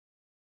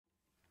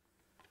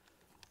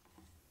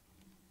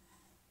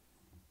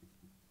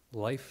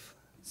Life,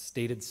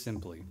 stated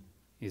simply,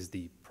 is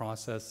the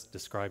process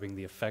describing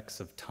the effects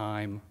of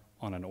time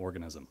on an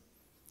organism.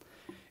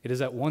 It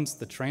is at once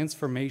the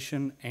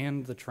transformation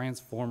and the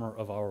transformer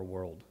of our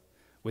world,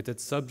 with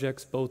its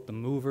subjects both the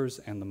movers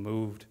and the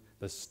moved,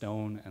 the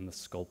stone and the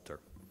sculptor.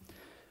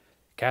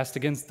 Cast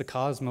against the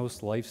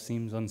cosmos, life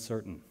seems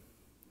uncertain.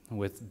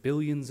 With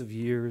billions of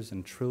years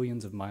and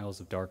trillions of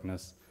miles of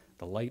darkness,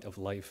 the light of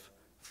life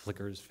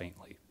flickers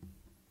faintly.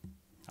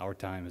 Our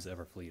time is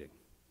ever fleeting.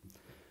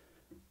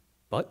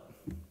 But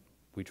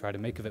we try to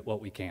make of it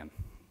what we can.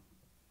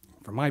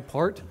 For my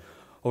part,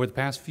 over the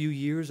past few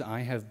years,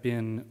 I have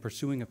been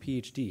pursuing a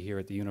PhD here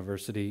at the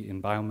university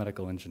in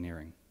biomedical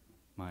engineering.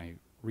 My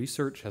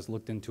research has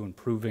looked into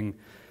improving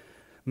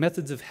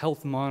methods of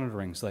health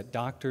monitoring so that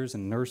doctors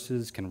and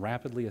nurses can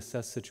rapidly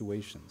assess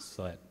situations,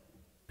 so that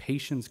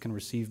patients can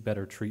receive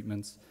better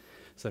treatments,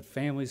 so that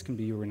families can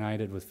be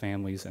reunited with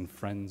families and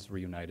friends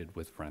reunited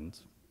with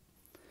friends.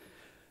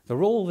 The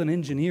role of an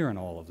engineer in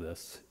all of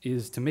this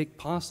is to make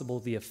possible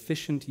the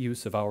efficient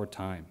use of our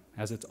time,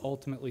 as it's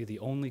ultimately the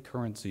only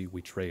currency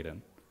we trade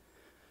in.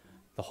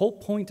 The whole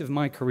point of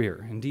my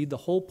career, indeed the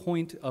whole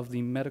point of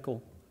the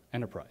medical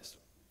enterprise,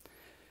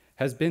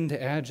 has been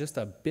to add just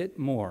a bit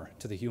more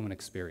to the human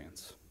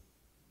experience,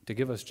 to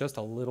give us just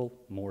a little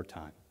more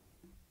time.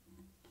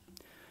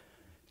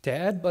 To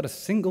add but a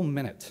single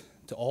minute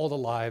to all the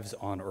lives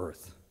on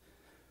Earth,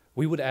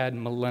 we would add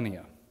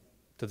millennia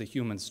to the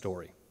human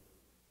story.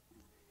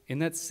 In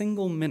that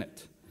single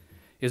minute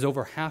is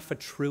over 500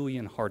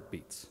 billion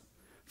heartbeats,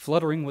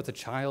 fluttering with a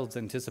child's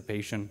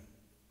anticipation,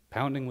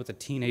 pounding with a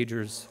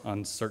teenager's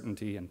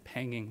uncertainty, and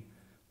panging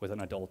with an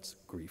adult's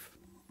grief.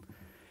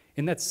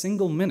 In that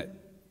single minute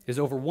is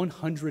over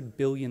 100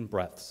 billion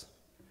breaths,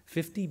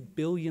 50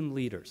 billion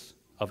liters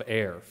of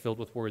air filled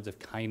with words of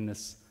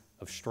kindness,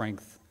 of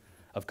strength,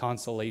 of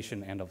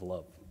consolation, and of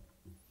love.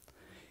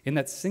 In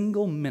that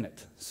single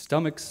minute,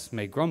 stomachs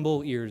may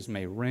grumble, ears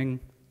may ring,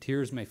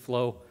 tears may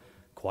flow,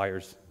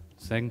 choirs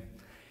sing.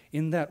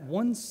 In that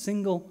one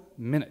single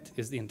minute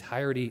is the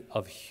entirety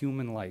of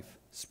human life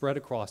spread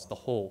across the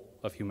whole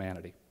of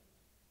humanity.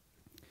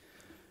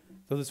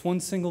 Though this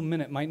one single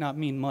minute might not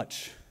mean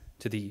much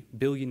to the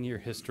billion-year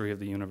history of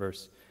the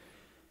universe,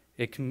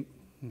 it can,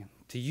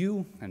 to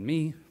you and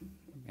me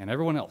and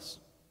everyone else,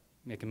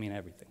 it can mean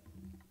everything.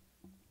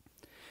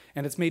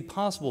 And it's made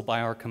possible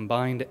by our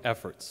combined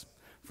efforts,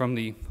 from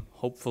the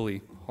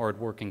hopefully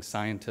hardworking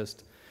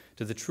scientist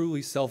to the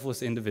truly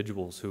selfless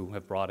individuals who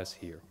have brought us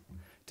here.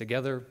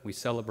 Together, we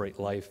celebrate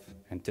life,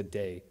 and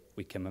today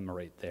we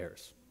commemorate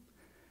theirs.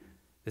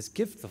 This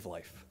gift of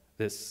life,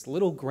 this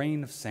little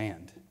grain of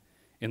sand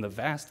in the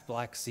vast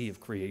black sea of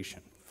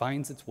creation,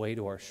 finds its way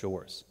to our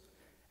shores,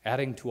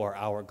 adding to our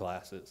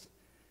hourglasses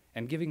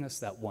and giving us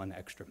that one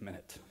extra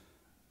minute,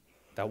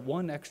 that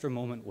one extra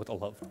moment with a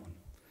loved one,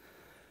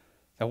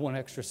 that one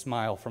extra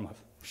smile from a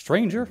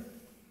stranger,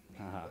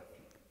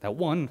 that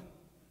one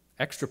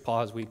extra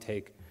pause we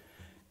take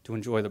to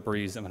enjoy the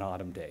breeze of an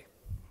autumn day.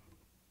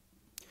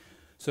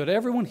 So to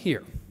everyone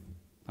here,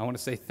 I want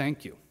to say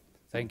thank you.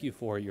 Thank you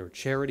for your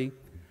charity,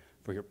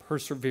 for your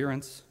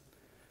perseverance,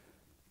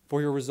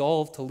 for your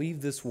resolve to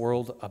leave this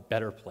world a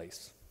better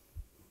place.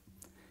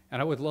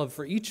 And I would love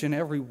for each and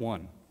every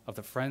one of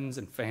the friends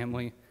and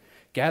family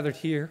gathered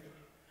here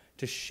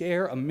to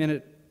share a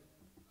minute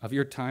of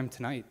your time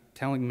tonight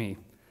telling me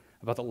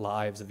about the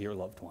lives of your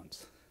loved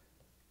ones.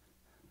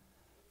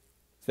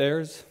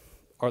 Theirs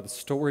are the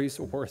stories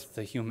worth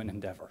the human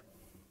endeavor.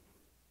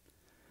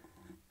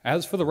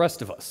 As for the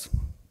rest of us,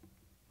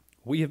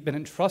 we have been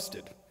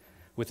entrusted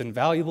with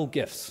invaluable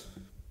gifts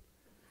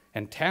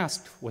and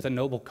tasked with a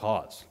noble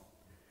cause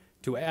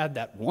to add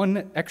that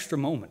one extra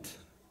moment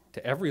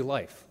to every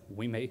life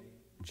we may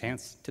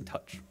chance to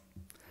touch.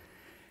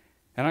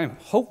 And I am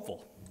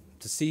hopeful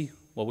to see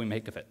what we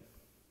make of it.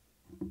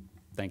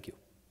 Thank you.